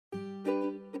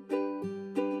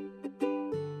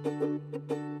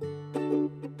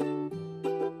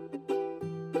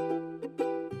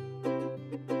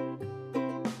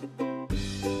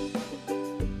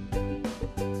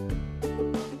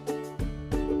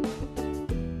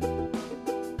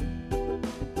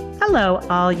Hello,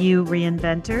 all you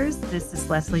reinventors. This is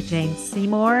Leslie Jane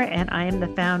Seymour, and I am the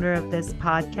founder of this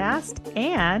podcast.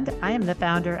 And I am the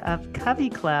founder of Covey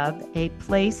Club, a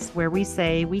place where we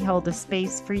say we hold a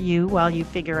space for you while you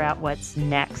figure out what's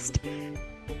next.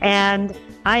 And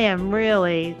I am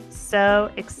really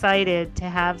so excited to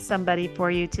have somebody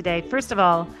for you today. First of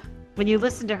all, when you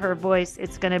listen to her voice,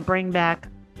 it's going to bring back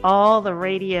all the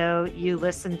radio you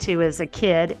listened to as a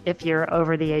kid, if you're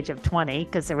over the age of 20,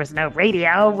 because there was no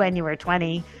radio when you were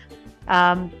 20.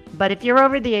 But if you're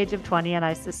over the age of 20, and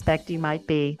I suspect you might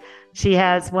be, she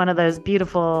has one of those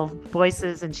beautiful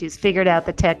voices and she's figured out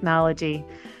the technology,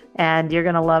 and you're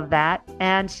going to love that.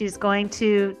 And she's going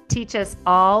to teach us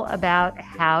all about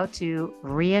how to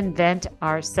reinvent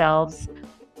ourselves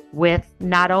with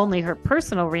not only her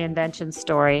personal reinvention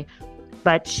story,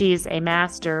 but she's a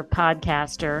master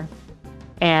podcaster,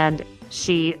 and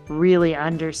she really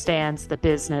understands the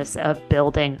business of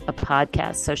building a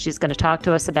podcast. So she's going to talk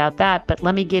to us about that. But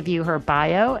let me give you her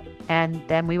bio, and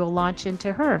then we will launch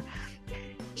into her.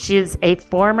 She is a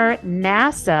former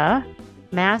NASA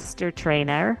master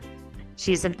trainer.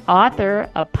 She's an author,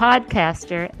 a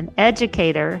podcaster, an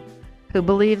educator who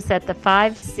believes that the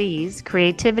 5 C's,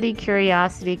 creativity,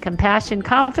 curiosity, compassion,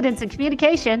 confidence, and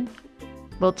communication,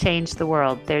 will change the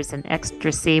world. There's an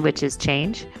extra C, which is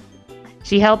change.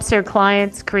 She helps her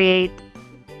clients create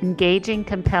engaging,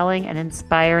 compelling, and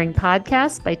inspiring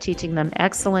podcasts by teaching them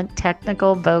excellent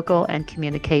technical, vocal, and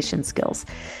communication skills.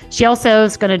 She also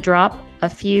is going to drop a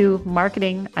few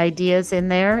marketing ideas in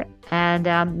there, and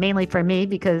mainly for me,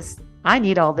 because I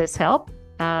need all this help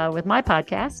with my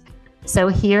podcast. So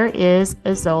here is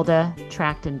Izolda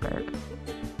Trakhtenberg.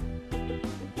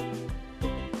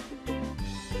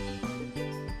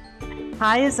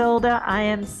 Hi, Izolda. I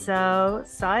am so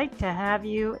psyched to have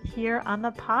you here on the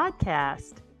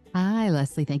podcast. Hi,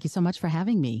 Leslie. Thank you so much for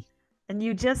having me. And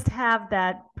you just have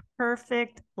that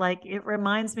perfect, it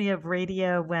reminds me of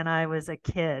radio when I was a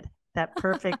kid. That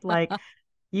perfect,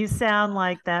 you sound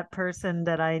like that person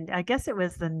that I guess it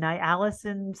was the night,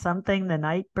 Allison something, the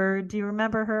night bird. Do you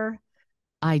remember her?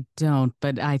 I don't,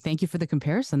 but I thank you for the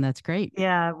comparison. That's great.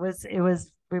 Yeah, it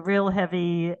was a real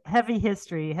heavy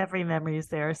history, heavy memories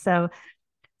there. So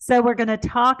we're going to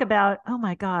talk about, oh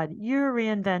my God, your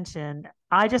reinvention.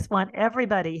 I just want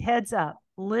everybody, heads up,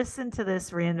 listen to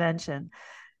this reinvention.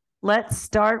 Let's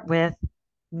start with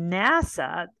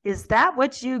NASA. Is that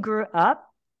what you grew up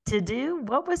to do?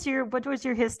 What was your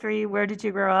history? Where did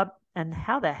you grow up? And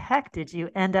how the heck did you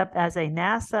end up as a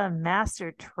NASA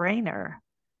master trainer?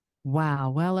 Wow.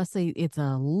 Well, Leslie, it's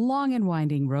a long and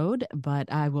winding road,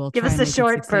 but I will give us the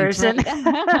short version. Right?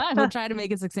 I will try to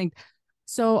make it succinct.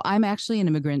 So I'm actually an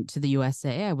immigrant to the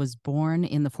USA. I was born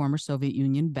in the former Soviet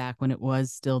Union back when it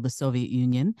was still the Soviet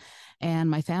Union. And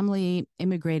my family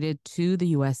immigrated to the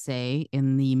USA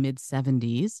in the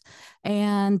mid-70s.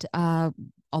 And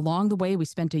along the way, we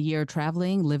spent a year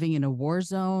traveling, living in a war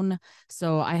zone.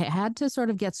 So I had to sort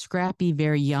of get scrappy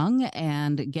very young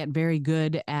and get very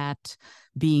good at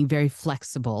being very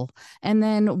flexible. And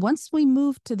then once we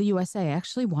moved to the USA, I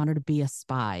actually wanted to be a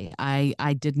spy.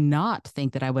 I did not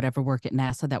think that I would ever work at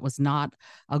NASA. That was not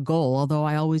a goal, although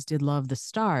I always did love the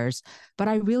stars. But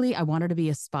I wanted to be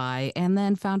a spy, and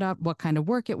then found out what kind of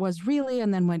work it was really,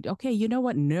 and then went, okay, you know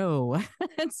what? No.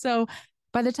 And so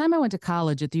by the time I went to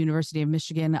college at the University of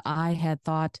Michigan, I had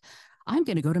thought, I'm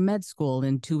going to go to med school.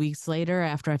 And 2 weeks later,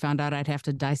 after I found out I'd have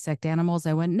to dissect animals,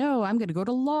 I went, no, I'm going to go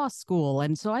to law school.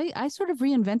 And so I sort of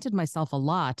reinvented myself a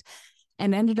lot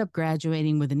and ended up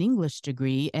graduating with an English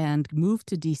degree and moved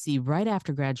to DC right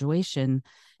after graduation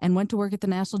and went to work at the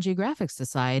National Geographic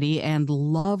Society and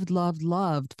loved,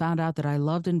 found out that I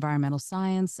loved environmental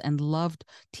science and loved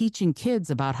teaching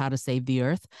kids about how to save the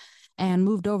earth, and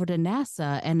moved over to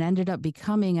NASA and ended up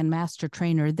becoming a master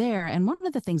trainer there. And one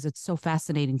of the things that's so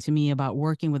fascinating to me about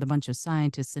working with a bunch of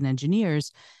scientists and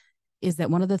engineers is that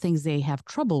one of the things they have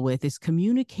trouble with is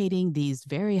communicating these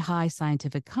very high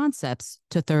scientific concepts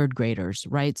to third graders,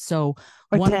 right? So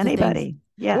or to anybody.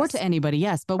 Yes. Or to anybody,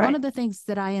 yes. But right. One of the things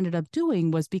that I ended up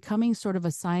doing was becoming sort of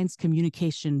a science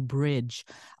communication bridge.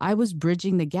 I was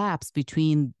bridging the gaps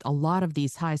between a lot of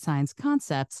these high science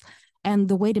concepts and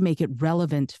the way to make it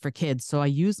relevant for kids. So I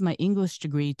used my English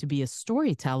degree to be a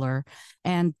storyteller,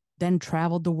 and then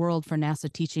traveled the world for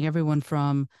NASA, teaching everyone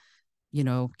from,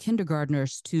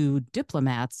 kindergartners to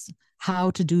diplomats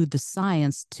how to do the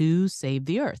science to save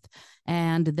the earth.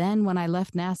 And then when I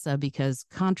left NASA, because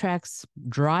contracts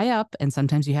dry up and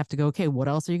sometimes you have to go, okay, what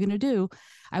else are you going to do?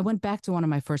 I went back to one of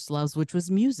my first loves, which was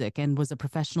music, and was a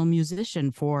professional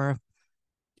musician for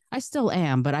I still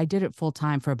am, but I did it full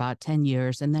time for about 10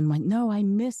 years and then went, no, I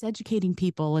miss educating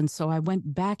people. And so I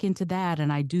went back into that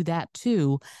and I do that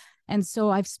too. And so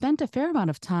I've spent a fair amount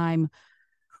of time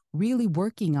really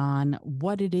working on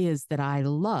what it is that I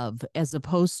love as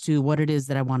opposed to what it is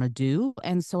that I want to do.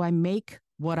 And so I make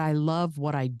what I love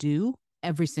what I do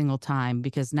every single time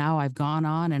because now I've gone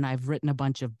on and I've written a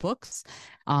bunch of books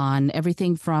on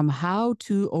everything from how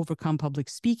to overcome public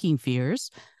speaking fears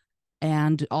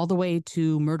and all the way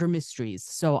to murder mysteries.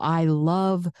 So I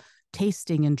love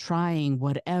tasting and trying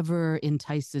whatever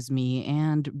entices me.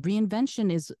 And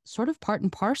reinvention is sort of part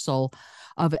and parcel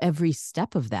of every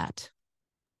step of that.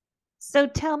 So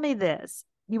tell me this.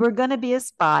 You were going to be a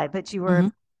spy, but you were Mm-hmm.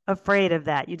 afraid of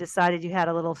that. You decided you had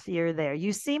a little fear there.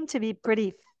 You seem to be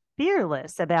pretty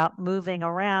fearless about moving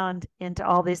around into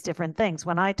all these different things.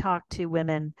 When I talk to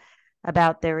women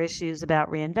about their issues about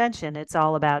reinvention, it's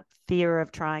all about fear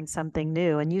of trying something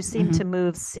new. And you seem Mm-hmm. to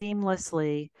move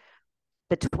seamlessly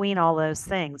between all those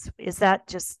things. Is that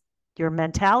just your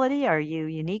mentality? Are you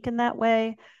unique in that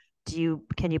way?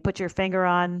 Can you put your finger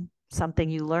on something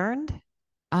you learned?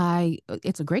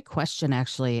 It's a great question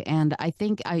actually. And I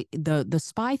think the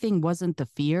spy thing wasn't the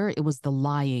fear, it was the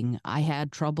lying. I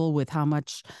had trouble with how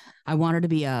much I wanted to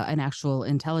be an actual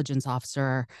intelligence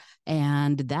officer.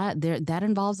 And that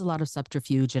involves a lot of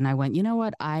subterfuge. And I went, you know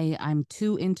what? I'm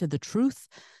too into the truth.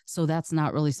 So that's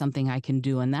not really something I can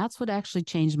do. And that's what actually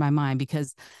changed my mind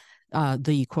because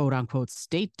the quote unquote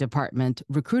State Department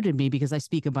recruited me because I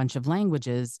speak a bunch of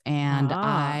languages. And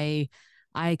Ah,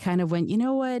 I kind of went, you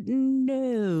know what?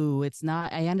 No, it's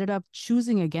not. I ended up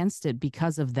choosing against it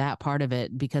because of that part of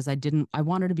it, because I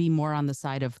wanted to be more on the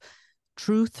side of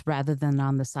truth rather than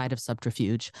on the side of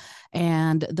subterfuge.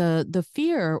 And the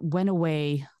fear went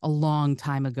away a long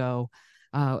time ago.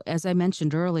 As I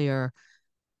mentioned earlier,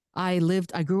 I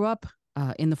grew up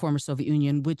in the former Soviet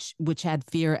Union, which had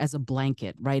fear as a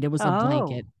blanket, right? It was a oh,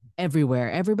 blanket everywhere.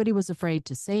 Everybody was afraid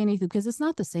to say anything because it's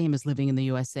not the same as living in the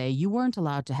USA. You weren't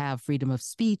allowed to have freedom of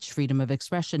speech, freedom of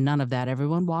expression, none of that.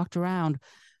 Everyone walked around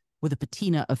with a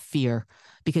patina of fear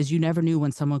because you never knew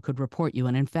when someone could report you.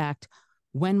 And in fact,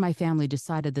 when my family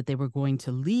decided that they were going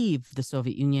to leave the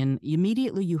Soviet Union,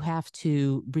 immediately you have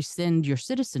to rescind your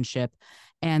citizenship.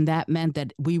 And that meant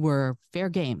that we were fair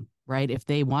game, right? If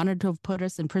they wanted to have put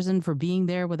us in prison for being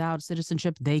there without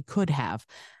citizenship, they could have.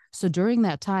 So during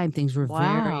that time, things were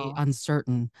very wow.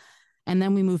 uncertain. And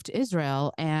then we moved to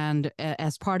Israel, and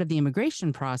as part of the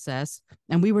immigration process,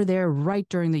 and we were there right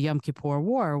during the Yom Kippur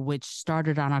War, which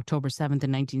started on October 7th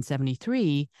in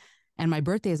 1973. And my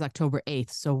birthday is October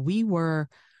 8th. So we were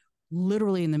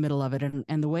literally in the middle of it.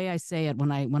 And the way I say it when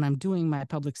I'm doing my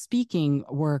public speaking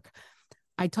work,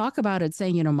 I talk about it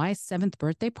saying, my seventh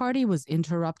birthday party was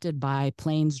interrupted by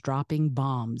planes dropping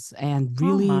bombs. And Oh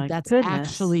really, my that's goodness.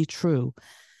 actually true.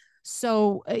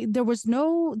 So there was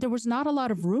not a lot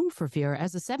of room for fear.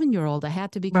 As a 7-year old, I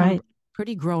had to become Right.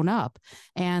 pretty grown up,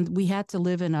 and we had to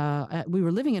live we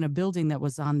were living in a building that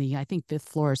was on the, I think, fifth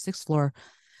floor or sixth floor,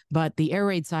 but the air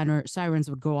raid sirens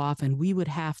would go off, and we would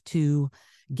have to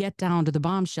get down to the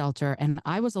bomb shelter. And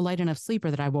I was a light enough sleeper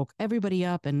that I woke everybody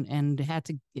up and had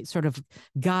to sort of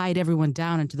guide everyone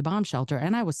down into the bomb shelter.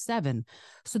 And I was 7,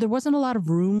 so there wasn't a lot of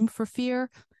room for fear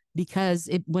because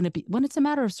when it's a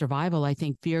matter of survival, I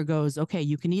think fear goes, okay,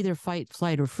 you can either fight,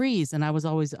 flight, or freeze. And I was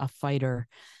always a fighter.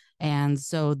 And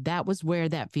so that was where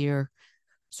that fear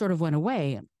sort of went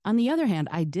away. On the other hand,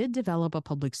 I did develop a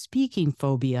public speaking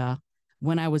phobia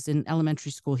when I was in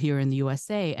elementary school here in the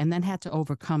USA, and then had to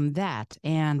overcome that.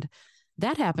 And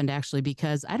that happened actually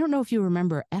because I don't know if you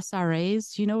remember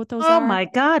SRAs. Do you know what those Oh are? my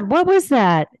God. What was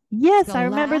that? Yes, I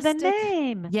remember the Scholastic.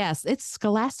 name. Yes, it's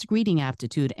scholastic reading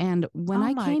aptitude. And when Oh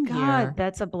I my came God. here,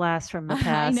 That's a blast from the I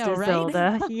past, know, right?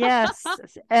 Izolda. Yes.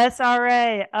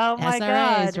 SRA. Oh my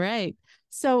SRAs, God. right.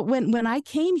 So when I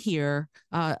came here,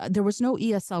 there was no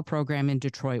ESL program in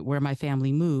Detroit where my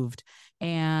family moved.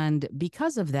 And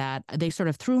because of that, they sort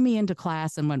of threw me into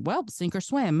class and went, well, sink or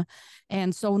swim.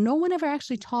 And so no one ever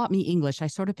actually taught me English. I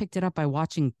sort of picked it up by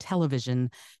watching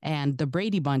television, and the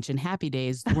Brady Bunch and Happy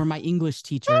Days were my English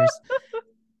teachers.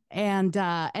 And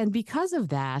because of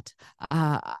that,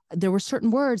 there were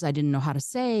certain words I didn't know how to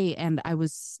say. And I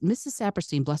was Mrs.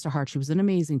 Saperstein, bless her heart, she was an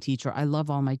amazing teacher. I love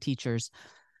all my teachers.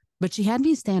 But she had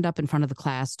me stand up in front of the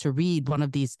class to read one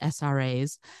of these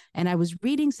SRAs. And I was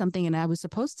reading something, and I was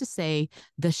supposed to say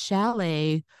the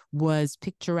chalet was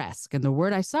picturesque. And the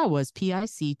word I saw was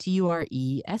PICTURESQUE.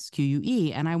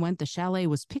 And I went, the chalet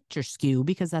was picture skew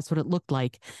because that's what it looked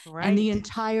like. And the Right.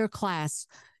 entire class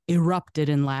erupted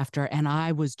in laughter. And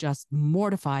I was just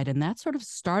mortified. And that sort of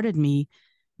started me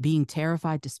being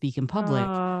terrified to speak in public.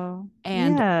 Oh,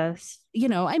 And, yes.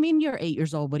 I mean, you're 8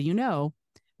 years old. What do you know?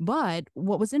 But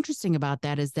what was interesting about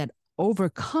that is that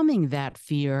overcoming that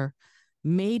fear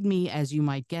made me, as you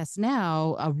might guess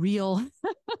now, I'm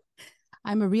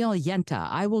a real yenta.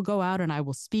 I will go out and I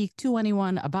will speak to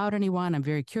anyone about anyone. I'm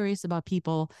very curious about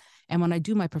people. And when I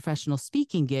do my professional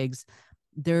speaking gigs,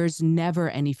 there's never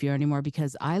any fear anymore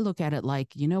because I look at it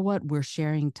like, you know what? We're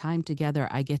sharing time together.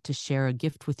 I get to share a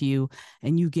gift with you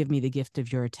and you give me the gift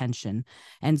of your attention.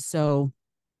 And so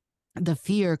the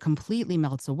fear completely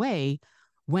melts away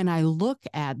when I look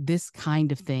at this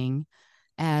kind of thing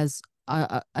as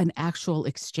an actual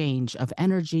exchange of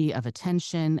energy, of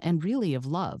attention, and really of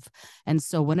love. And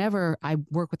so whenever I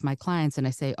work with my clients and I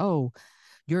say, oh,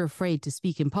 you're afraid to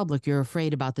speak in public, you're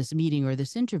afraid about this meeting or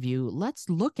this interview, let's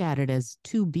look at it as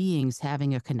two beings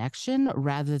having a connection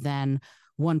rather than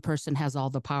one person has all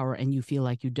the power and you feel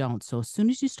like you don't. So as soon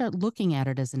as you start looking at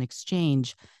it as an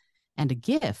exchange and a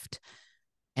gift,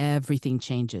 everything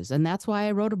changes. And that's why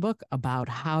I wrote a book about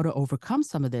how to overcome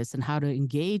some of this and how to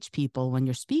engage people when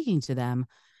you're speaking to them,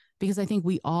 because I think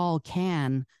we all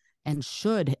can and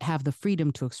should have the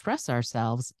freedom to express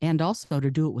ourselves and also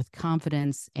to do it with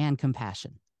confidence and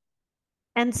compassion.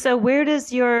 And so where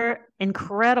does your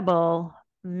incredible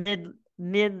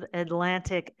mid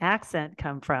Atlantic accent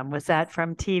come from? Was that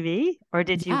from TV or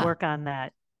did you Yeah. work on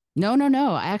that? No, no,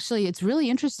 no. Actually, it's really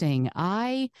interesting.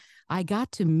 I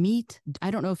got to meet, I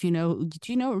don't know if you know,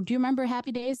 do you remember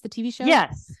Happy Days, the TV show?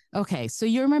 Yes. Okay, so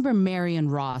you remember Marion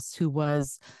Ross, who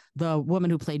was the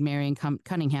woman who played Marion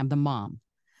Cunningham, the mom.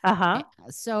 Uh-huh.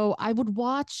 So I would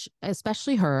watch,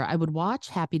 especially her, I would watch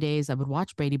Happy Days, I would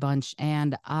watch Brady Bunch,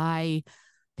 and I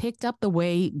picked up the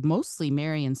way mostly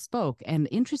Marion spoke. And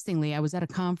interestingly, I was at a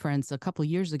conference a couple of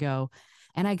years ago,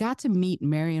 and I got to meet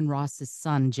Marion Ross's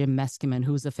son, Jim Meskimen,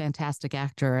 who's a fantastic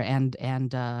actor and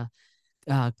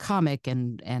comic,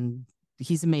 and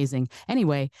he's amazing.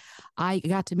 Anyway, I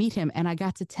got to meet him and I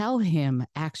got to tell him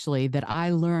actually that I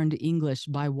learned English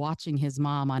by watching his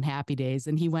mom on Happy Days.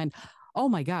 And he went, oh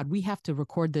my God, we have to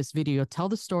record this video, tell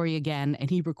the story again. And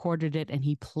he recorded it and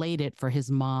he played it for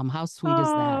his mom. How sweet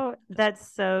is that? Oh,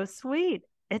 that's so sweet.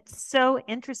 It's so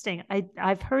interesting.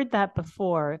 I've heard that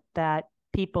before that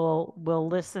people will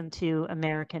listen to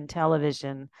American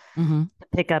television Mm-hmm. to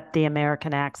pick up the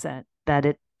American accent, that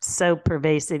it's so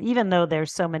pervasive, even though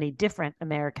there's so many different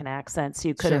American accents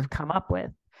you could have Sure. come up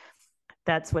with.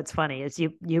 That's what's funny is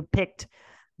you picked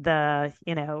the,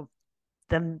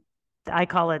 the I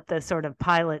call it the sort of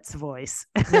pilot's voice.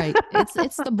 Right. It's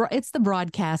the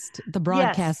broadcast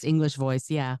Yes, English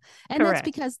voice. Yeah. And that's correct.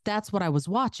 because that's what I was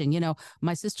watching.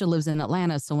 My sister lives in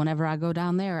Atlanta, so whenever I go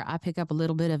down there, I pick up a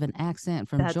little bit of an accent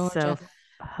from That's Georgia. so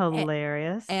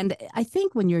hilarious. And I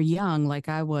think when you're young, like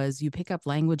I was, you pick up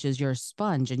languages, you're a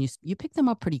sponge, and you pick them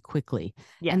up pretty quickly.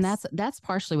 And Yes. that's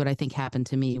partially what I think happened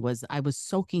to me was I was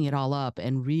soaking it all up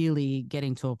and really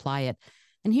getting to apply it.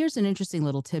 And here's an interesting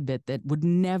little tidbit that would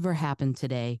never happen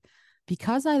today.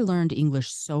 Because I learned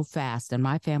English so fast, and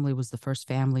my family was the first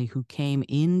family who came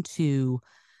into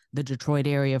the Detroit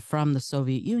area from the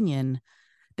Soviet Union,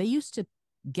 they used to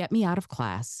get me out of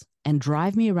class and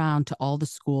drive me around to all the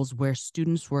schools where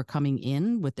students were coming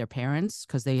in with their parents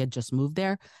because they had just moved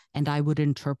there. And I would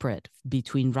interpret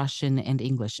between Russian and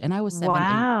English. And I was 7,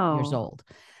 8 years Wow. old.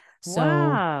 So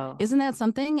Wow. isn't that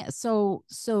something? So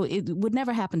it would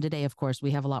never happen today. Of course,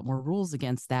 we have a lot more rules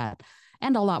against that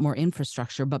and a lot more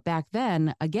infrastructure. But back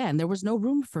then, again, there was no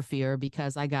room for fear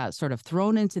because I got sort of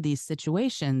thrown into these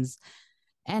situations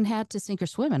and had to sink or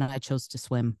swim, and I chose to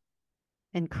swim.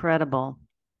 Incredible.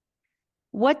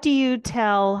 What do you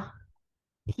tell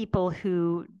people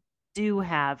who do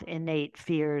have innate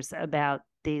fears about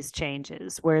these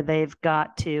changes where they've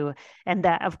got to, and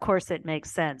that of course it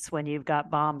makes sense when you've got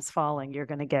bombs falling, you're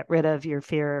going to get rid of your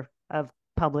fear of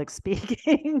public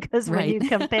speaking because Right.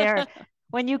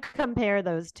 when you compare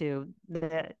those two,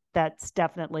 that's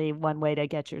definitely one way to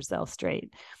get yourself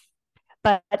straight.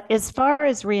 But as far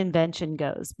as reinvention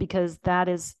goes, because that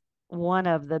is one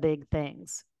of the big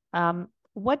things,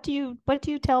 what do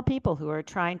you tell people who are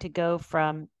trying to go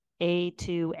from A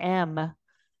to M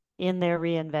in their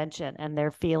reinvention and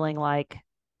they're feeling like,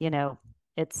 you know,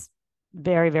 it's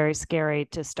very, very scary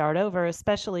to start over,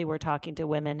 especially we're talking to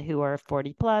women who are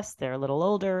 40 plus, they're a little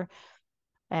older.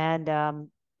 And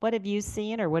what have you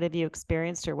seen or what have you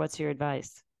experienced or what's your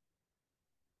advice?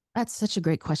 That's such a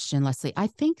great question, Leslie. I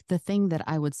think the thing that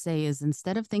I would say is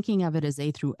instead of thinking of it as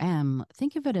A through M,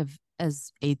 think of it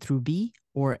as A through B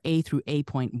or A through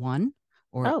A.1,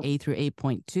 or Oh, A through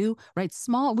 8.2, right?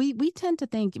 Small, we tend to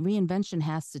think reinvention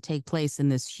has to take place in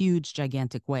this huge,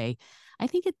 gigantic way. I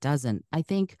think it doesn't. I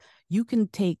think you can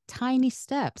take tiny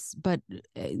steps, but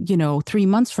 3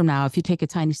 months from now, if you take a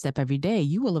tiny step every day,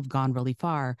 you will have gone really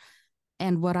far.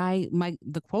 And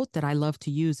the quote that I love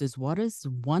to use is, what is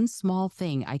one small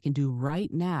thing I can do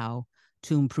right now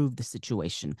to improve the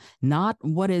situation? Not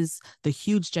what is the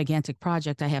huge gigantic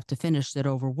project I have to finish that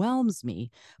overwhelms me,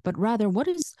 but rather what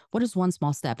is one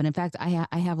small step? And in fact, I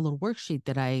have a little worksheet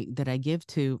that I give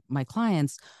to my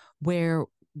clients where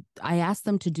I ask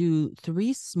them to do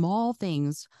three small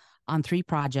things on three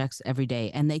projects every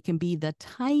day, and they can be the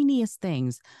tiniest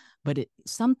things, but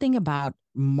something about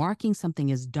marking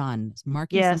something as done,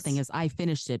 marking something yes. as I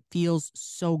finished it feels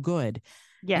so good.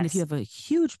 And if you Yes. have a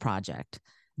huge project,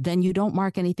 then you don't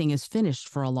mark anything as finished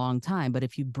for a long time. But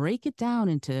if you break it down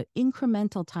into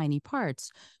incremental tiny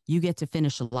parts, you get to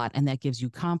finish a lot. And that gives you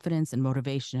confidence and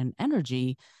motivation and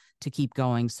energy to keep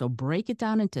going. So break it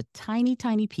down into tiny,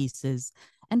 tiny pieces.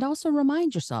 And also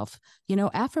remind yourself,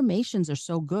 affirmations are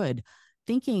so good.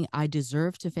 Thinking, I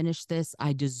deserve to finish this.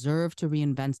 I deserve to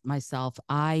reinvent myself.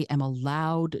 I am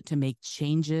allowed to make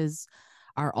changes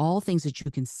are all things that you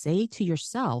can say to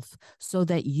yourself so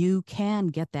that you can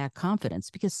get that confidence.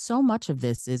 Because so much of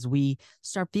this is we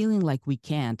start feeling like we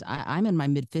can't. I'm in my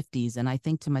mid 50s and I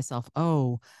think to myself,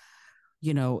 oh,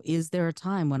 is there a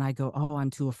time when I go, oh, I'm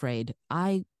too afraid?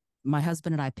 My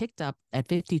husband and I picked up at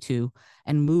 52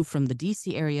 and moved from the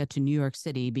DC area to New York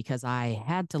City because I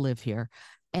had to live here.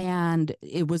 And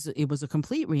it was a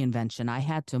complete reinvention. I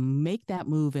had to make that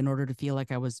move in order to feel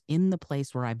like I was in the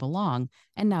place where I belong.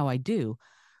 And now I do.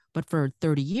 But for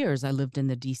 30 years, I lived in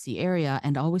the DC area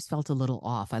and always felt a little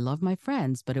off. I love my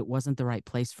friends, but it wasn't the right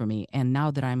place for me. And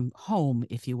now that I'm home,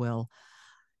 if you will,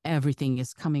 everything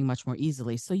is coming much more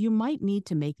easily. So you might need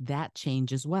to make that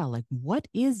change as well. Like, what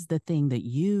is the thing that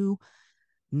you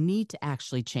need to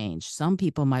actually change? Some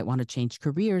people might want to change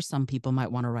careers. Some people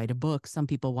might want to write a book. Some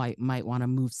people might want to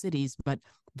move cities. But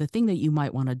the thing that you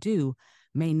might want to do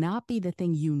may not be the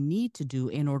thing you need to do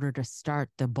in order to start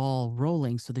the ball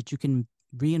rolling so that you can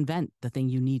reinvent the thing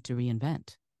you need to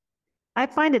reinvent. I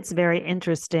find it's very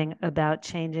interesting about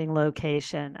changing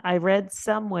location. I read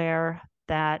somewhere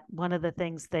that one of the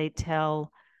things they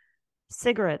tell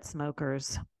cigarette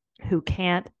smokers who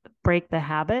can't break the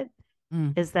habit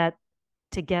Mm, is that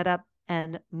to get up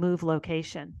and move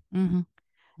location hmm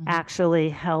hmm actually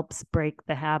helps break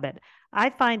the habit. I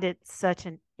find it such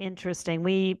an interesting.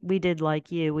 We did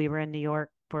like you. We were in New York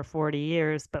for 40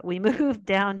 years, but we moved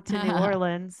down to New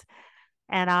Orleans,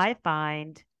 and I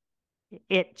find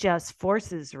it just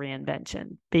forces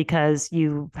reinvention because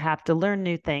you have to learn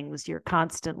new things. You're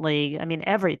constantly, I mean,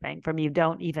 everything from you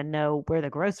don't even know where the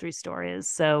grocery store is.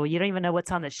 So you don't even know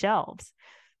what's on the shelves.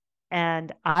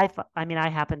 And I mean, I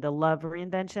happen to love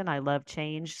reinvention. I love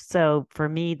change. So for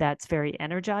me, that's very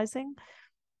energizing,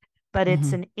 but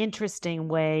it's hmm an interesting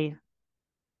way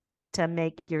to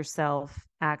make yourself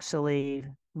actually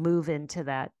move into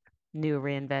that new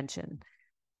reinvention.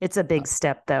 It's a big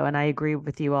step though, and I agree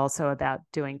with you also about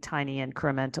doing tiny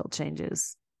incremental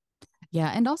changes.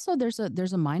 Yeah, and also there's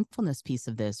a mindfulness piece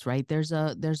of this, right? There's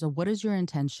a what is your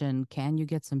intention? Can you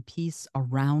get some peace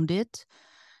around it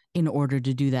in order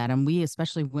to do that? And we,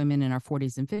 especially women in our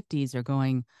 40s and 50s, are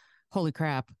going, holy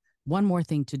crap, one more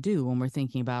thing to do when we're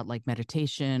thinking about like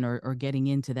meditation or getting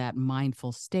into that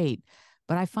mindful state.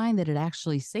 But I find that it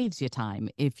actually saves you time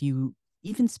if you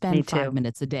even Me spend five too.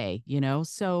 minutes a day,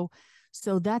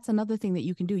 so that's another thing that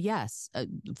you can do. Yes.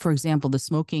 For example, the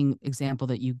smoking example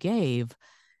that you gave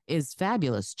is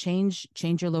fabulous. Change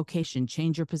your location,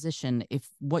 change your position. If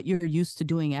what you're used to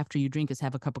doing after you drink is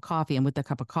have a cup of coffee, and with the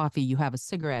cup of coffee you have a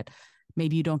cigarette,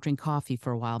 maybe you don't drink coffee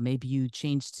for a while. Maybe you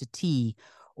change to tea,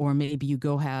 or maybe you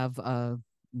go have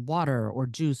water or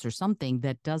juice or something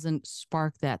that doesn't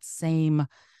spark that same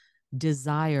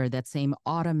desire, that same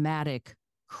automatic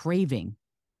craving.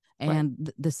 Right.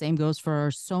 And the same goes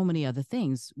for so many other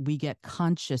things. We get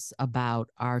conscious about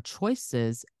our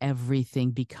choices.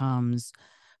 Everything becomes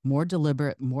more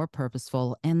deliberate, more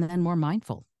purposeful, and then more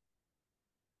mindful.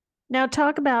 Now,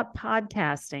 talk about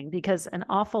podcasting because an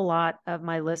awful lot of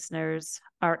my listeners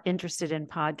are interested in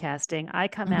podcasting. I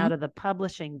come Mm-hmm. out of the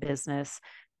publishing business,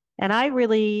 and I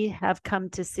really have come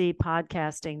to see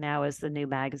podcasting now as the new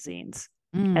magazines.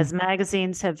 Mm, As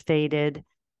magazines have faded,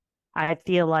 I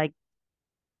feel like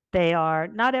they are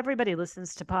not everybody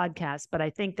listens to podcasts, but I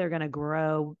think they're going to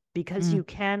grow because mm, you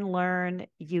can learn,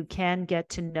 you can get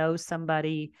to know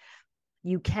somebody,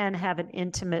 you can have an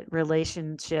intimate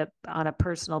relationship on a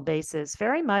personal basis,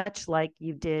 very much like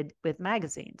you did with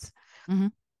magazines. mm-hmm.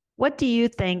 What do you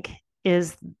think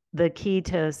is the key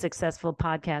to successful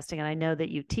podcasting. And I know that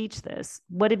you teach this.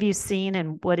 What have you seen,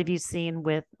 and what have you seen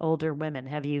with older women?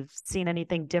 Have you seen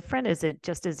anything different? Is it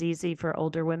just as easy for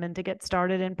older women to get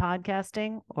started in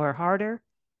podcasting or harder?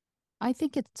 I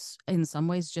think it's in some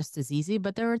ways just as easy,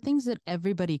 but there are things that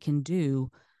everybody can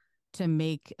do to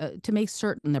make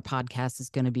certain their podcast is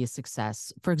going to be a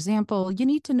success. For example, you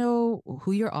need to know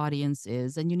who your audience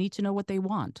is and you need to know what they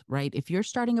want, right? If you're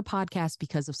starting a podcast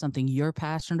because of something you're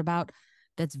passionate about,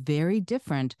 that's very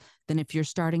different than if you're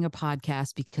starting a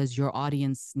podcast because your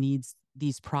audience needs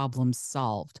these problems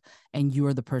solved and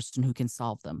you're the person who can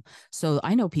solve them. So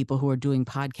I know people who are doing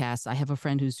podcasts. I have a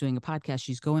friend who's doing a podcast.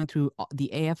 She's going through the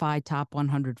AFI top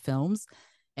 100 films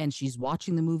and she's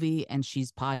watching the movie and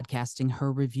she's podcasting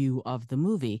her review of the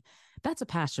movie. That's a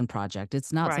passion project.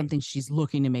 It's not Right. something she's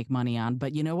looking to make money on,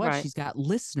 but you know what? Right. She's got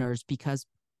listeners because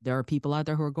there are people out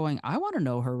there who are going, I want to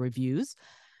know her reviews.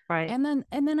 Right. And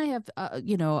then I have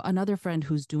another friend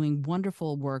who's doing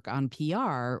wonderful work on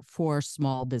PR for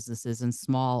small businesses and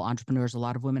small entrepreneurs, a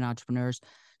lot of women entrepreneurs.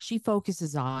 She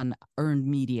focuses on earned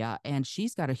media and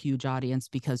she's got a huge audience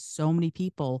because so many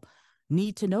people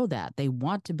need to know that. They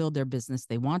want to build their business,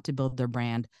 they want to build their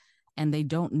brand, and they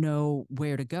don't know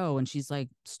where to go. And she's like,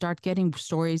 start getting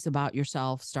stories about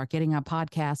yourself, start getting on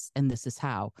podcasts, and this is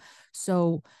how.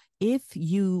 So if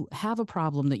you have a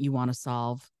problem that you want to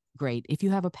solve, great. If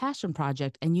you have a passion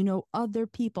project and you know other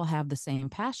people have the same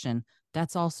passion,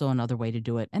 that's also another way to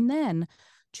do it. And then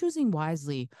choosing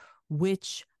wisely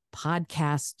which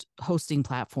podcast hosting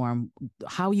platform,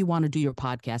 how you want to do your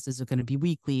podcast. Is it going to be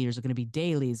weekly? Is it going to be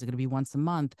daily? Is it going to be once a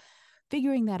month?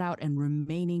 Figuring that out and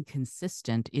remaining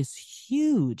consistent is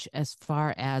huge as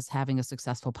far as having a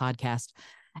successful podcast.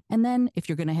 And then if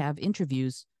you're going to have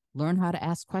interviews, learn how to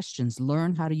ask questions,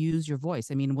 learn how to use your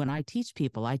voice. I mean, when I teach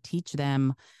people, I teach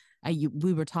them.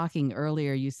 We were talking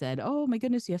earlier, you said, oh my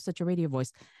goodness, you have such a radio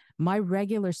voice. My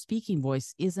regular speaking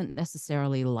voice isn't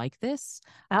necessarily like this.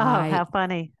 Oh, I how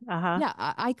funny. Uh-huh. Yeah,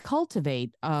 I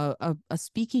cultivate a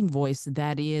speaking voice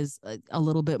that is a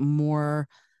little bit more,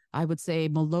 I would say,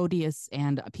 melodious,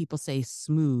 and people say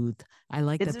smooth. I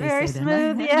like It's that they very say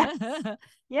smooth. Yeah. that.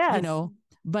 you Yes. know,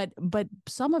 but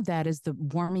some of that is the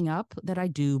warming up that I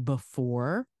do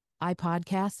before I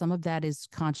podcast. Some of that is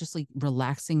consciously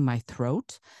relaxing my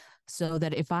throat so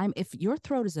that if your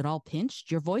throat is at all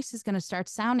pinched, your voice is going to start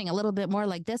sounding a little bit more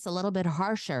like this, a little bit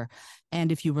harsher.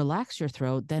 And if you relax your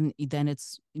throat, then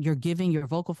you're giving your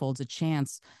vocal folds a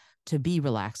chance to be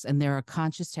relaxed. And there are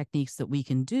conscious techniques that we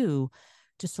can do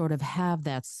to sort of have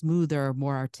that smoother,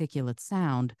 more articulate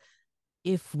sound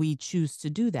if we choose to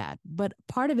do that. But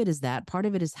part of it is that. Part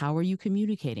of it is, how are you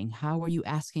communicating? How are you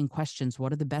asking questions?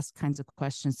 What are the best kinds of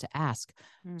questions to ask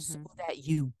so Mm-hmm. that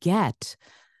you get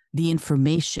the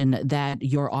information that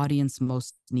your audience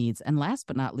most needs? And last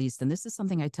but not least, and this is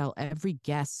something I tell every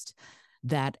guest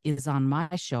that is on my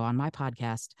show, on my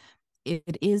podcast,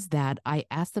 it is that I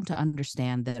ask them to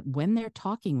understand that when they're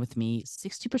talking with me,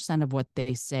 60% of what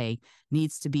they say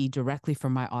needs to be directly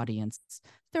from my audience.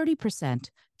 30%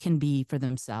 can be for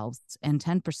themselves, and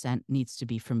 10% needs to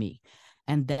be for me.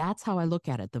 And that's how I look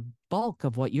at it. The bulk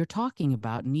of what you're talking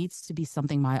about needs to be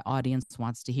something my audience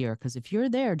wants to hear. Because if you're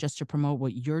there just to promote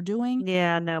what you're doing,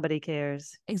 Yeah, nobody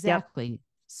cares. Yep. exactly.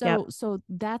 Yep. So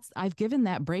that's, I've given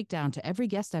that breakdown to every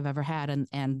guest I've ever had,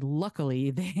 and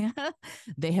luckily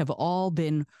they have all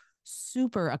been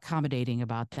super accommodating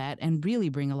about that and really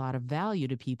bring a lot of value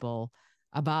to people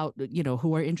about,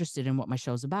 who are interested in what my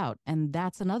show's about. And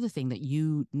that's another thing that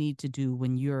you need to do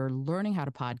when you're learning how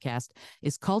to podcast,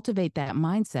 is cultivate that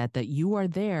mindset that you are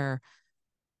there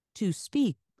to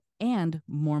speak, and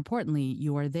more importantly,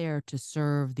 you are there to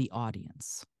serve the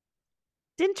audience.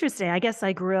 It's interesting. I guess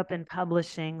I grew up in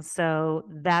publishing, so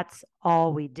that's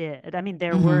all we did. I mean,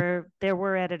 there Mm-hmm. were there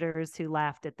were editors who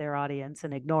laughed at their audience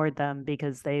and ignored them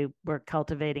because they were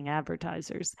cultivating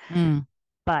advertisers. Mm,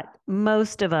 But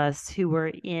most of us who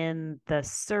were in the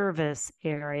service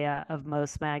area of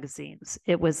most magazines,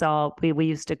 it was all we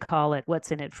used to call it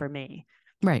what's in it for me.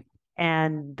 right.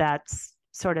 And that's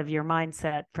sort of your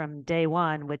mindset from day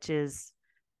one, which is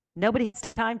nobody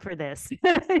has time for this.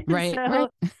 Right. So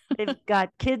Right. they've got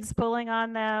kids pulling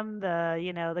on them,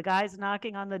 the guy's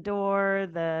knocking on the door,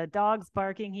 the dog's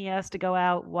barking, he has to go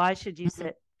out. Why should you Mhm.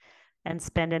 sit and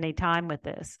spend any time with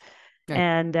this? Right.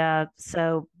 And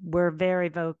so we're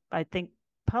I think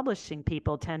publishing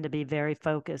people tend to be very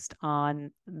focused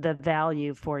on the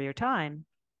value for your time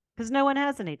because no one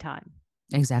has any time,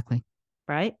 Exactly.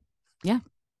 right? Yeah.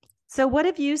 So, what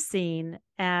have you seen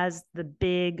as the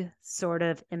big sort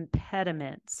of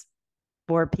impediments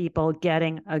for people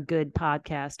getting a good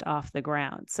podcast off the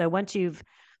ground? So, once you've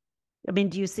I mean,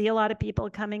 do you see a lot of people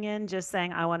coming in just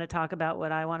saying, I want to talk about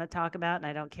what I want to talk about and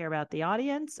I don't care about the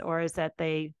audience? Or is that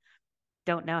they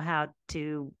don't know how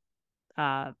to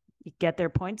uh, get their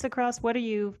points across? What are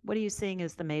you seeing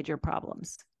as the major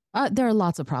problems? There are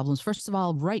lots of problems. First of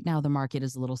all, right now the market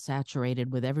is a little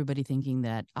saturated with everybody thinking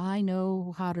that I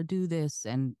know how to do this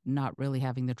and not really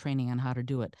having the training on how to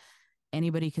do it.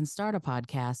 Anybody can start a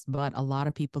podcast, but a lot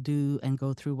of people do and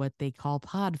go through what they call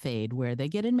pod fade, where they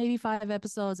get in maybe 5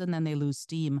 episodes and then they lose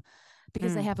steam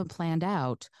because they Mm. haven't planned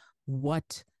out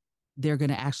what they're going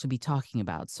to actually be talking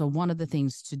about. So one of the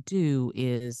things to do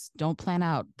is don't plan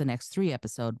out the next 3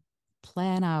 episodes,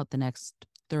 plan out the next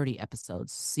 30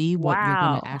 episodes, see what you're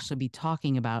going to Wow. actually be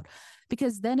talking about.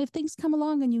 Because then if things come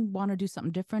along and you want to do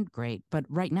something different, great. But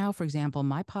right now, for example,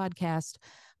 my podcast,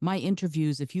 my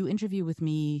interviews, if you interview with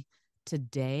me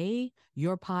today,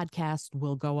 your podcast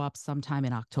will go up sometime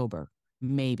in October,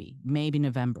 maybe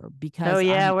November, Oh because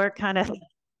yeah, I'm we're kind of we're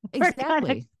kind of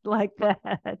exactly like that.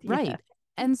 Yeah. right.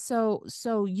 And so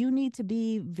you need to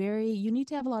be you need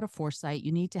to have a lot of foresight.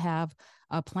 You need to have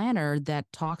a planner that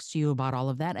talks to you about all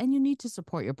of that. And you need to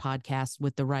support your podcast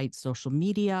with the right social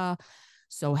media.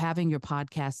 So having your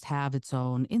podcast have its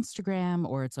own Instagram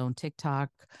or its own TikTok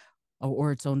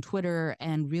or its own Twitter,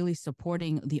 and really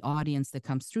supporting the audience that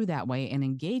comes through that way and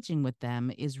engaging with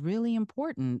them is really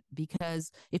important,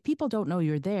 because if people don't know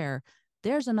you're there,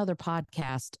 there's another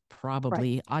podcast Right.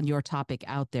 probably on your topic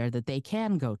out there that they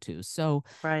can go to. So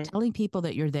Right. telling people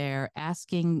that you're there,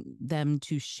 asking them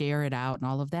to share it out and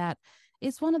all of that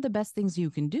is one of the best things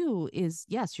you can do. Is,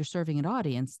 yes, you're serving an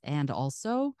audience, and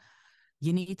also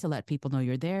you need to let people know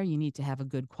you're there. You need to have a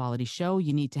good quality show.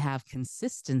 You need to have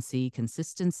consistency.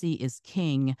 Consistency is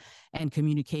king and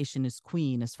communication is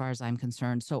queen, as far as I'm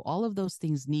concerned. So all of those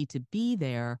things need to be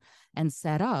there and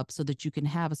set up so that you can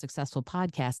have a successful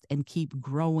podcast and keep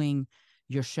growing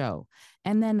your show.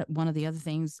 And then one of the other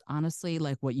things, honestly,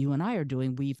 like what you and I are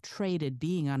doing, we've traded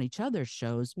being on each other's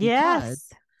shows because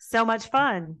Yes. So much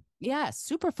fun. yeah,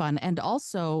 super fun. And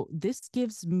also this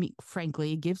gives me,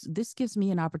 frankly, gives me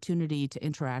an opportunity to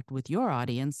interact with your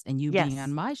audience, and you being on Yes.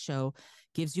 my show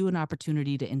gives you an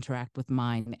opportunity to interact with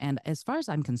mine. And as far as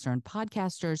I'm concerned,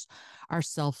 podcasters are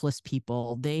selfless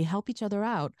people. They help each other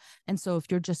out. And so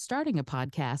if you're just starting a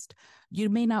podcast, you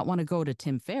may not want to go to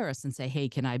Tim Ferriss and say, "Hey,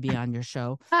 can I be on your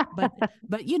show?" But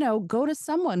go to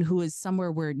someone who is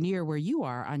somewhere near where you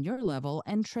are on your level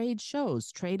and trade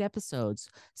shows, trade episodes.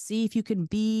 See if you can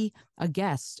be a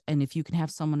guest, and if you can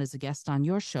have someone as a guest on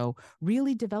your show,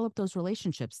 really develop those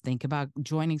relationships. Think about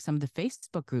joining some of the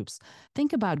Facebook groups.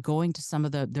 Think about going to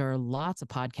there are lots of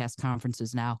podcast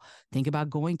conferences now. Think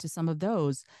about going to some of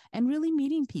those and really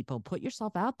meeting people. Put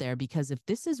yourself out there, because if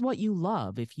this is what you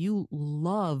love, if you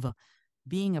love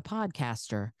being a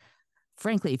podcaster,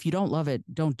 frankly, if you don't love it,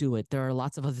 don't do it. There are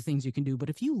lots of other things you can do.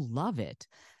 But if you love it,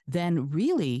 then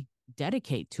really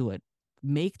dedicate to it.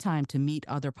 Make time to meet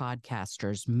other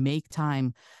podcasters. Make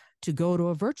time to go to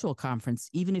a virtual conference,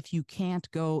 even if you can't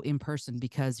go in person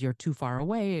because you're too far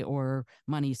away or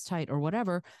money's tight or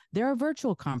whatever. There are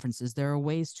virtual conferences. There are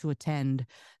ways to attend.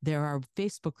 There are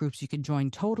Facebook groups you can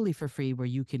join totally for free where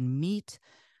you can meet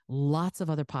lots of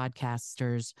other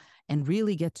podcasters and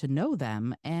really get to know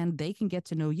them, and they can get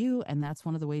to know you. And that's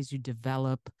one of the ways you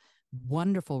develop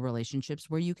wonderful relationships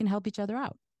where you can help each other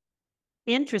out.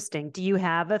 Interesting. Do you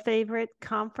have a favorite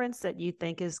conference that you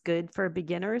think is good for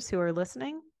beginners who are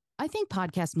listening? I think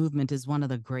Podcast Movement is one of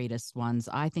the greatest ones.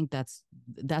 I think that's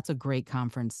a great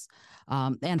conference.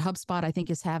 And HubSpot, I think,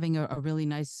 is having a really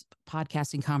nice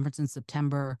podcasting conference in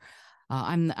September.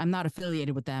 I'm not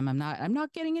affiliated with them. I'm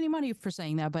not getting any money for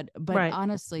saying that. But Right.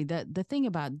 honestly, the thing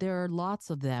about, there are lots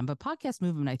of them, but Podcast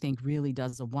Movement, I think, really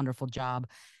does a wonderful job.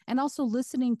 And also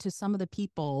listening to some of the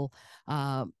people,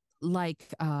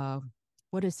 like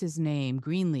what is his name,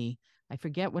 Greenlee. I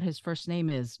forget what his first name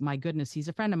is. My goodness, he's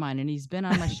a friend of mine and he's been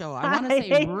on my show. I want to I say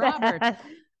hate Robert. that.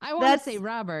 I want to say That's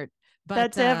Robert, but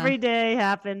that's every day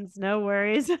happens. No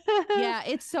worries. yeah,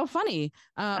 it's so funny.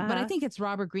 But I Uh-huh. think it's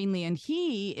Robert Greenlee, and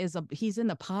he's in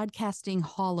the podcasting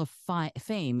Hall of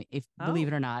Fame, if believe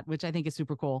it Oh. or not, which I think is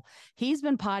super cool. He's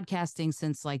been podcasting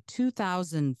since like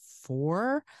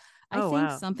 2004, I Oh think,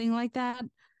 wow. something like that.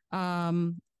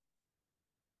 Um,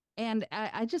 and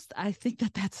I think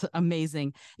that that's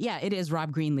amazing. Yeah, it is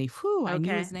Rob Greenlee. Whew, I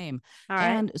knew his Okay. name. All right.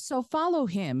 And so follow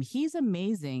him. He's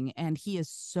amazing, and he is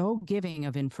so giving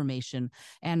of information.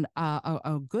 And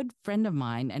a good friend of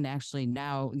mine, and actually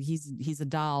now he's a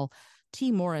doll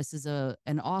T. Morris is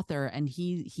an author, and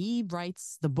he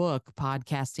writes the book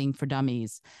Podcasting for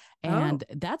Dummies, Oh, and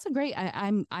that's a great.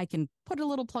 I can put a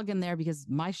little plug in there because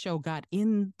my show got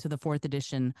into the fourth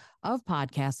edition of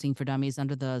Podcasting for Dummies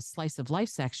under the Slice of Life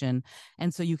section,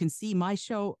 and so you can see my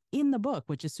show in the book,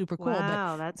 which is super cool. But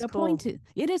wow, that's the cool. point,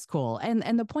 it is cool,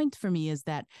 and the point for me is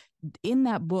that in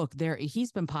that book there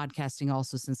he's been podcasting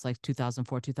also since like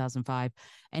 2004 2005,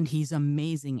 and he's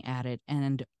amazing at it.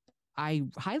 And I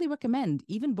highly recommend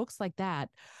even books like that.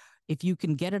 If you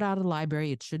can get it out of the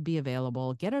library, it should be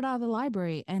available. Get it out of the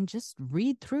library and just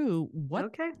read through what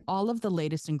Okay. all of the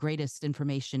latest and greatest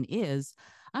information is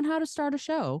on how to start a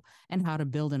show and how to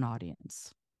build an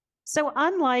audience. So,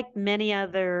 unlike many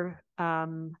other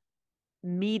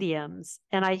mediums,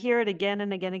 and I hear it again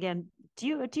and again and again, do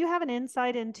you have an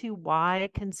insight into why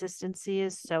consistency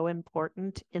is so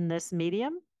important in this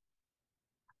medium?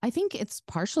 I think it's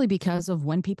partially because of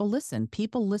when people listen.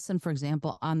 People listen, for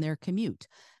example, on their commute.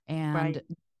 And Right.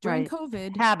 during Right.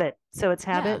 COVID, Habit. So it's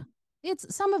yeah, habit.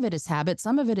 it's some of it is habit,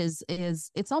 some of it is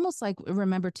it's almost like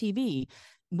remember TV.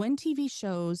 When TV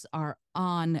shows are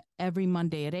on every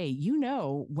Monday at 8, you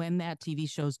know when that TV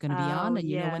show is going to be Oh, on and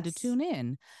you know when to yes. tune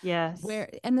in. Yes. Where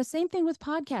and the same thing with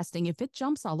podcasting, if it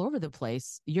jumps all over the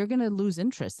place, you're going to lose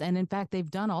interest. And in fact, they've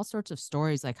done all sorts of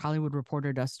stories, like Hollywood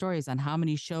Reporter does stories on how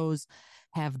many shows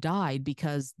have died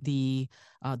because the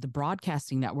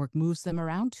broadcasting network moves them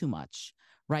around too much,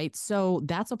 right? So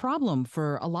that's a problem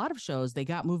for a lot of shows. They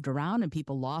got moved around and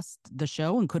people lost the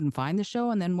show and couldn't find the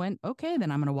show and then went, okay,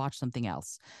 then I'm going to watch something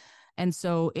else. And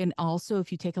so, and also,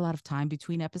 if you take a lot of time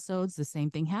between episodes, the same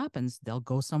thing happens. They'll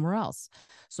go somewhere else.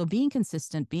 So, being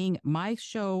consistent, my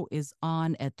show is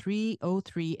on at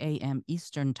 3:03 a.m.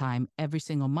 Eastern time every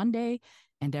single Monday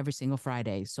and every single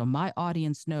Friday. So, my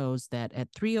audience knows that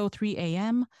at 3:03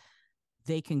 a.m.,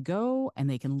 they can go and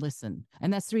they can listen.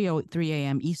 And that's 3:03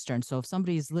 a.m. Eastern. So, if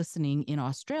somebody's listening in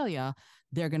Australia,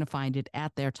 they're going to find it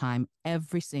at their time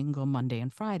every single Monday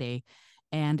and Friday,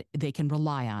 and they can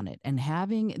rely on it. And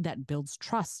having that builds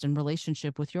trust and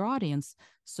relationship with your audience.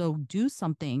 So do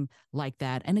something like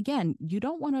that. And again, you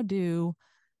don't want to do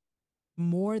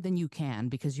more than you can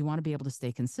because you want to be able to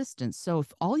stay consistent. So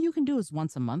if all you can do is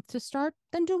once a month to start,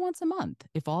 then do once a month.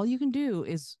 If all you can do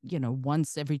is,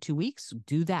 once every 2 weeks,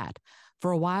 do that.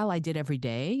 For a while, I did every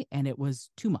day and it was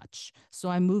too much. So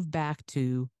I moved back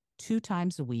to 2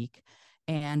 times a week.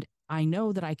 And I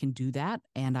know that I can do that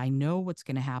and I know what's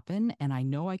going to happen and I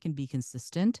know I can be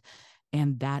consistent.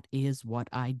 And that is what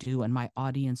I do. And my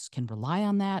audience can rely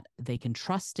on that. They can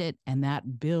trust it. And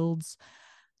that builds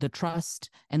the trust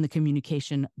and the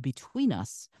communication between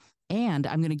us. And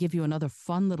I'm going to give you another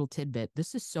fun little tidbit.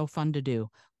 This is so fun to do.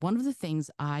 One of the things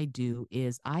I do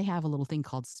is I have a little thing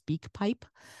called SpeakPipe.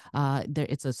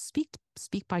 It's a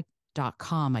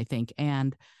speakpipe.com, I think.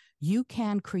 And you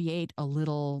can create a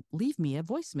little leave me a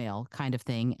voicemail kind of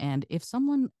thing. And if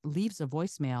someone leaves a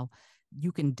voicemail,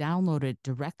 you can download it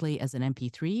directly as an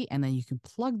MP3, and then you can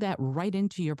plug that right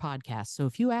into your podcast. So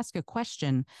if you ask a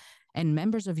question and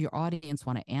members of your audience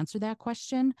want to answer that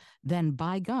question, then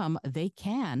by gum, they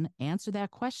can answer that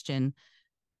question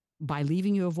by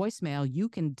leaving you a voicemail. You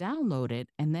can download it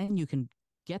and then you can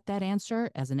get that answer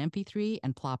as an MP3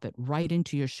 and plop it right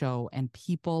into your show. And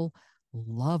people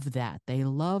love that. They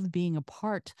love being a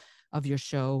part of your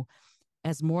show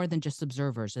as more than just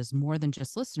observers, as more than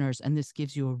just listeners. And this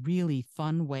gives you a really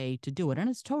fun way to do it. And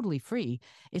it's totally free.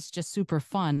 It's just super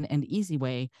fun and easy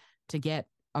way to get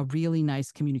a really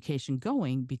nice communication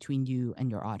going between you and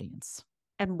your audience.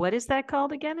 And what is that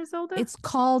called again, Izolda? It's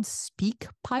called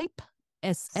SpeakPipe,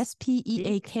 Speak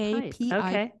pipe.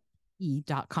 Okay.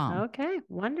 SpeakPipe.com. Okay. And it's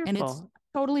Wonderful.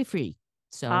 totally free.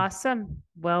 So Awesome.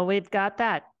 Well, we've got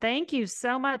that. Thank you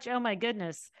so much. Oh my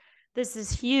goodness. This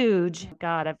is huge.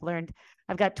 God,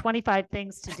 I've got 25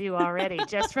 things to do already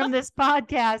just from this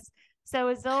podcast.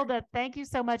 So, Izolda, thank you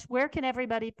so much. Where can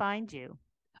everybody find you?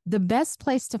 the best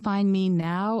place to find me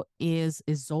now is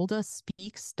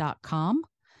izoldaspeaks.com.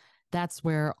 That's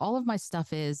where all of my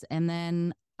stuff is. And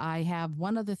then I have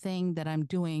one other thing that I'm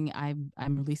doing. I'm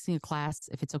releasing a class.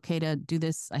 If it's okay to do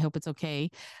this, I hope it's okay.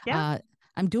 Yeah.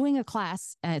 I'm doing a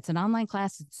class. It's an online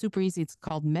class. It's super easy. It's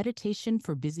called Meditation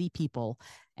for Busy People.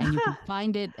 And you can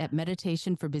find it at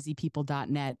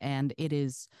meditationforbusypeople.net. And it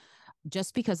is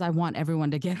just because I want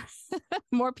everyone to get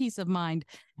more peace of mind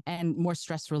and more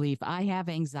stress relief. I have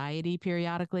anxiety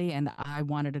periodically, and I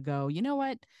wanted to go, you know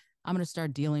what? I'm going to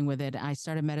start dealing with it. I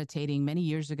started meditating many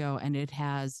years ago, and it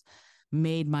has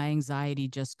made my anxiety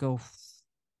just go.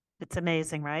 It's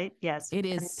amazing, right? Yes. It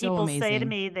is And so people say to amazing.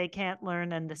 me they can't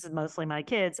learn, and this is mostly my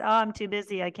kids. Oh, I'm too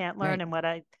busy. I can't learn. Right. And what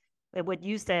I what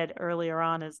you said earlier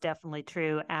on is definitely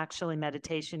true. Actually,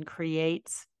 meditation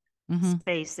creates Hmm.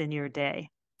 space in your day,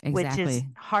 which is Exactly.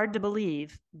 hard to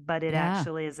believe, but it Yeah.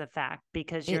 actually is a fact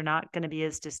because you're It not going to be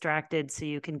as distracted, so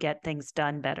you can get things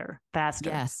done better, faster.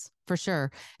 Yes, for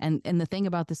sure. And the thing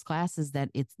about this class is that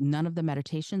it's none of the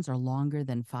meditations are longer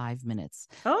than 5 minutes.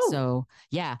 Oh, So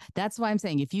yeah, that's why I'm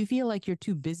saying if you feel like you're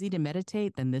too busy to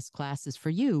meditate, then this class is for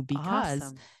you because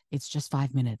awesome. it's just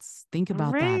 5 minutes. Think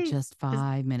about that. Great. Just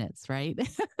 5 minutes, right?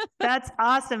 That's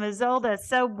awesome, Izolda.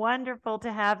 So wonderful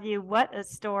to have you. What a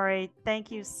story.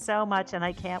 Thank you so much. And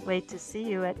I can't wait to see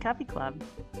you at Coffee Club.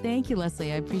 Thank you,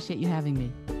 Leslie. I appreciate you having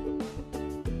me.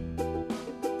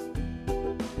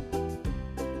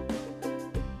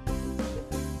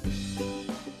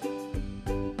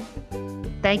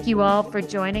 Thank you all for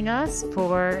joining us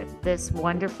for this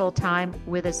wonderful time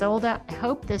with Izolda. I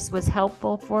hope this was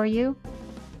helpful for you.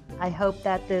 I hope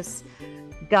that this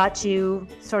got you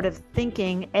sort of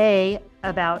thinking,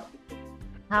 about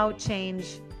how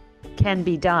change can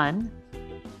be done,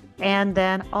 and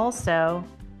then also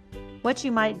what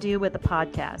you might do with a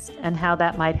podcast and how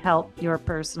that might help your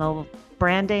personal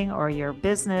branding or your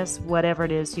business, whatever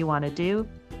it is you want to do.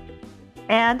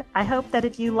 And I hope that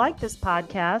if you like this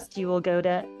podcast, you will go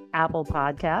to Apple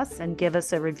Podcasts and give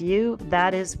us a review.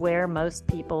 That is where most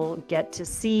people get to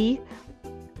see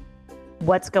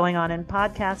what's going on in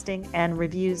podcasting, and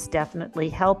reviews definitely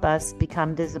help us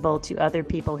become visible to other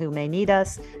people who may need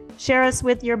us. Share us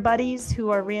with your buddies who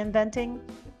are reinventing.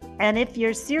 And if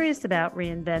you're serious about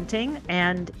reinventing,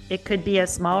 and it could be a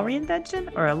small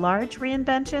reinvention or a large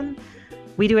reinvention,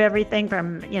 we do everything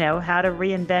from, how to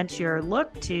reinvent your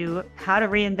look to how to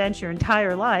reinvent your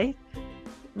entire life.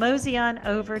 Mosey on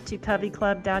over to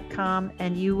coveyclub.com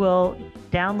and you will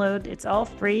download. It's all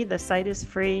free. The site is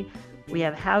free. We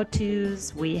have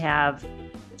how-tos. We have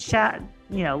chat,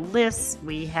 lists.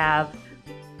 We have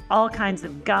all kinds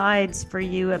of guides for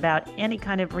you about any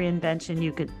kind of reinvention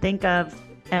you could think of.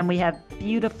 And we have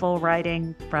beautiful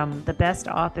writing from the best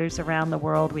authors around the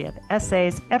world. We have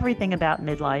essays, everything about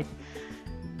midlife.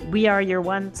 We are your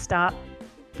one-stop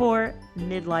for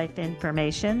midlife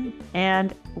information,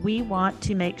 and we want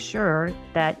to make sure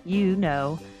that you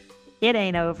know it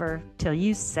ain't over till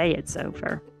you say it's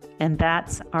over. And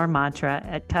that's our mantra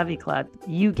at Covey Club.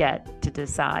 You get to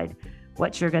decide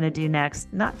what you're going to do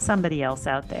next, not somebody else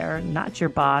out there, not your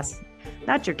boss,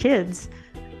 not your kids,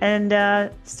 and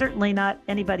certainly not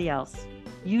anybody else.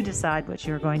 You decide what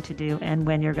you're going to do and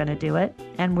when you're going to do it,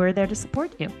 and we're there to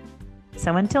support you.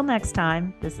 So until next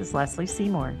time, this is Leslie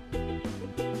Seymour.